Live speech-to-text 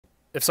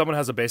if someone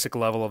has a basic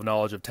level of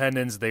knowledge of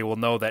tendons, they will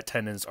know that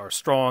tendons are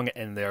strong,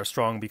 and they are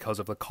strong because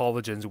of the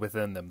collagens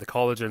within them. The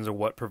collagens are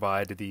what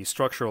provide the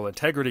structural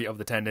integrity of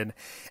the tendon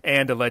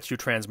and to let you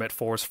transmit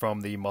force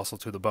from the muscle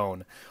to the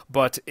bone.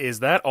 But is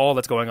that all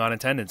that's going on in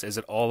tendons? Is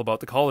it all about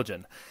the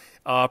collagen?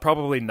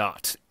 Probably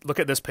not. Look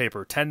at this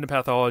paper, Tendon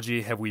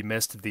Pathology, Have We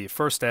Missed the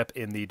First Step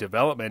in the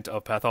Development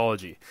of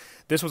Pathology?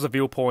 This was a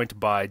viewpoint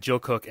by Jill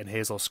Cook and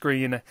Hazel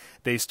Screen.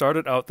 They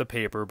started out the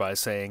paper by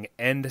saying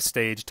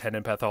end-stage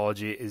tendon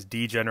pathology is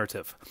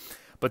degenerative.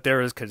 But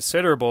there is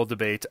considerable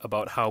debate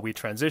about how we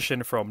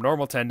transition from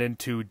normal tendon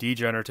to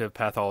degenerative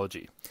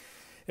pathology.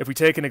 If we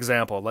take an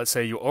example, let's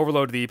say you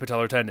overload the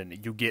patellar tendon,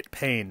 you get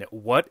pain.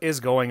 What is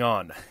going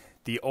on?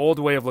 The old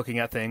way of looking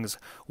at things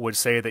would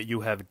say that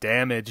you have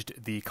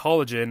damaged the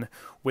collagen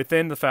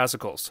within the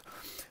fascicles.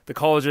 The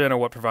collagen are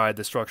what provide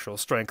the structural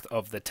strength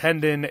of the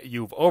tendon.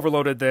 You've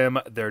overloaded them,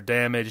 they're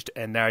damaged,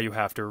 and now you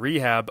have to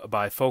rehab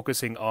by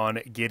focusing on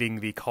getting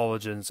the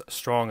collagens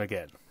strong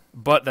again.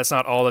 But that's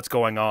not all that's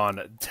going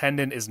on.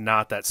 Tendon is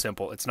not that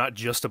simple. It's not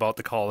just about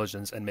the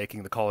collagens and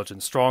making the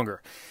collagen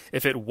stronger.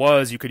 If it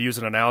was, you could use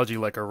an analogy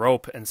like a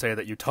rope and say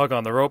that you tug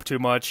on the rope too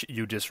much,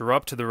 you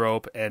disrupt the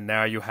rope, and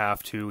now you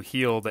have to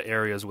heal the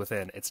areas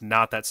within. It's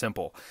not that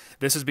simple.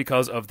 This is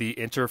because of the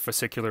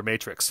interfascicular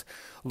matrix.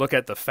 Look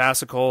at the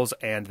fascicles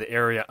and the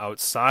area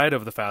outside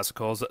of the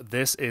fascicles.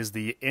 This is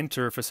the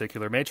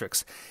interfascicular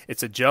matrix.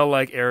 It's a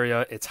gel-like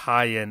area. It's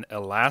high in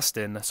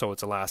elastin, so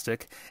it's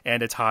elastic,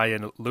 and it's high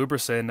in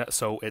lubricin,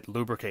 so it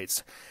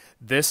lubricates.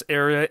 This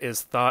area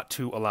is thought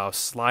to allow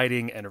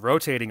sliding and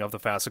rotating of the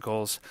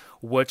fascicles,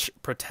 which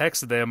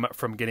protects them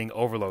from getting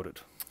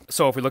overloaded.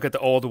 So if we look at the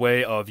old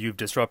way of you've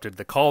disrupted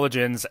the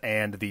collagens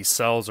and the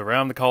cells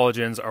around the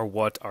collagens are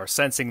what are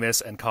sensing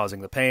this and causing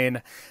the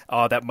pain,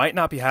 that might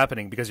not be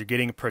happening because you're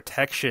getting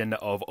protection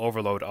of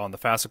overload on the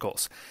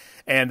fascicles.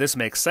 And this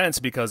makes sense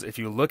because if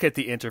you look at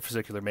the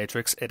interfascicular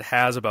matrix, it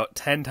has about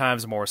 10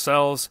 times more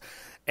cells,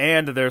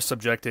 and they're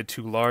subjected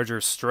to larger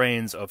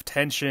strains of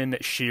tension,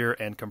 shear,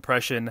 and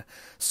compression.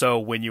 So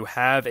when you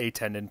have a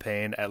tendon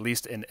pain, at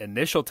least an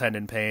initial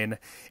tendon pain,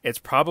 it's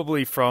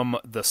probably from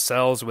the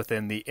cells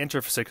within the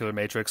interfascicular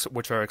matrix,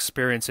 which are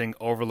experiencing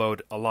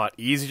overload a lot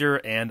easier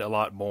and a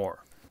lot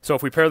more. So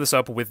if we pair this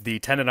up with the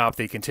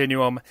tendinopathy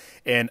continuum,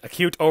 an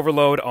acute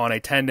overload on a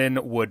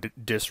tendon would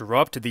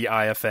disrupt the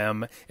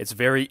IFM. It's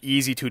very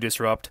easy to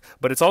disrupt,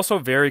 but it's also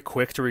very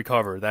quick to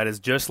recover. That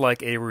is just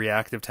like a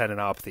reactive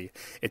tendinopathy.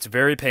 It's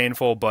very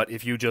painful, but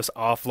if you just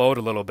offload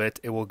a little bit,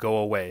 it will go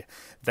away.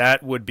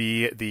 That would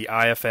be the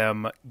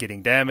IFM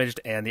getting damaged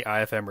and the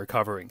IFM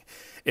recovering.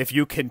 If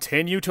you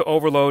continue to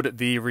overload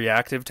the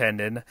reactive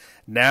tendon,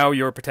 now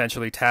you're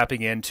potentially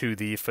tapping into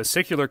the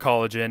fascicular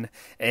collagen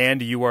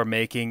and you are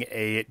making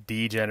a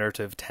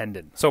degenerative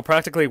tendon. So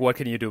practically, what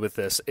can you do with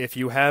this? If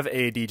you have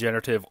a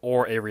degenerative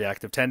or a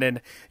reactive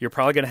tendon, you're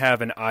probably going to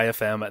have an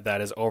IFM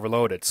that is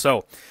overloaded.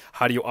 So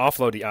how do you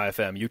offload the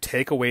IFM? You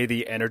take away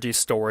the energy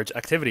storage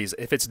activities.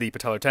 If it's the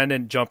patellar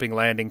tendon, jumping,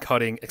 landing,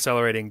 cutting,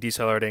 accelerating,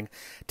 decelerating,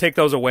 take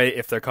those away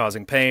if they're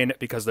causing pain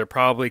because they're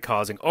probably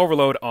causing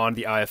overload on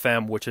the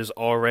IFM, which is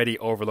already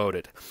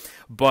overloaded.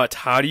 But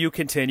how do you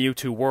continue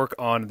to work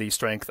on the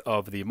strength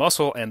of the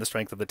muscle and the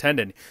strength of the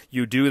tendon?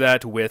 You do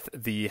that with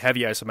the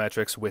heavy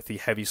isometrics, with the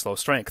heavy slow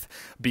strength.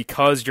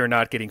 Because you're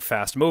not getting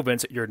fast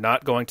movements, you're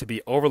not going to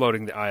be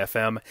overloading the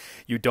IFM.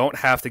 You don't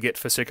have to get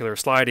fascicular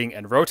sliding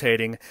and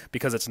rotating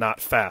because it's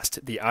not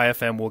fast. The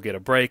IFM will get a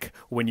break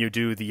when you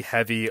do the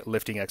heavy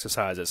lifting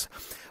exercises.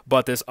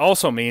 But this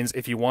also means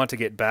if you want to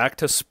get back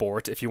to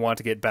sport, if you want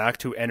to get back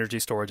to energy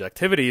storage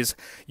activities,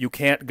 you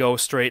can't go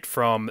straight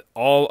from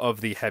all of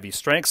the heavy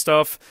strength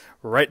stuff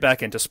right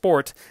back into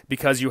sport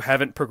because you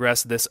haven't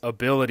progressed this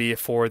ability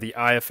for the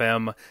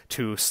IFM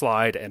to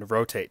slide and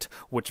rotate,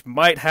 which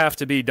might have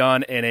to be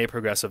done in a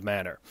progressive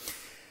manner.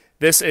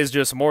 This is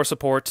just more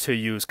support to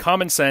use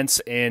common sense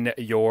in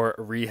your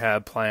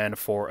rehab plan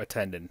for a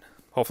tendon.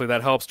 Hopefully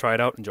that helps. Try it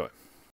out. Enjoy.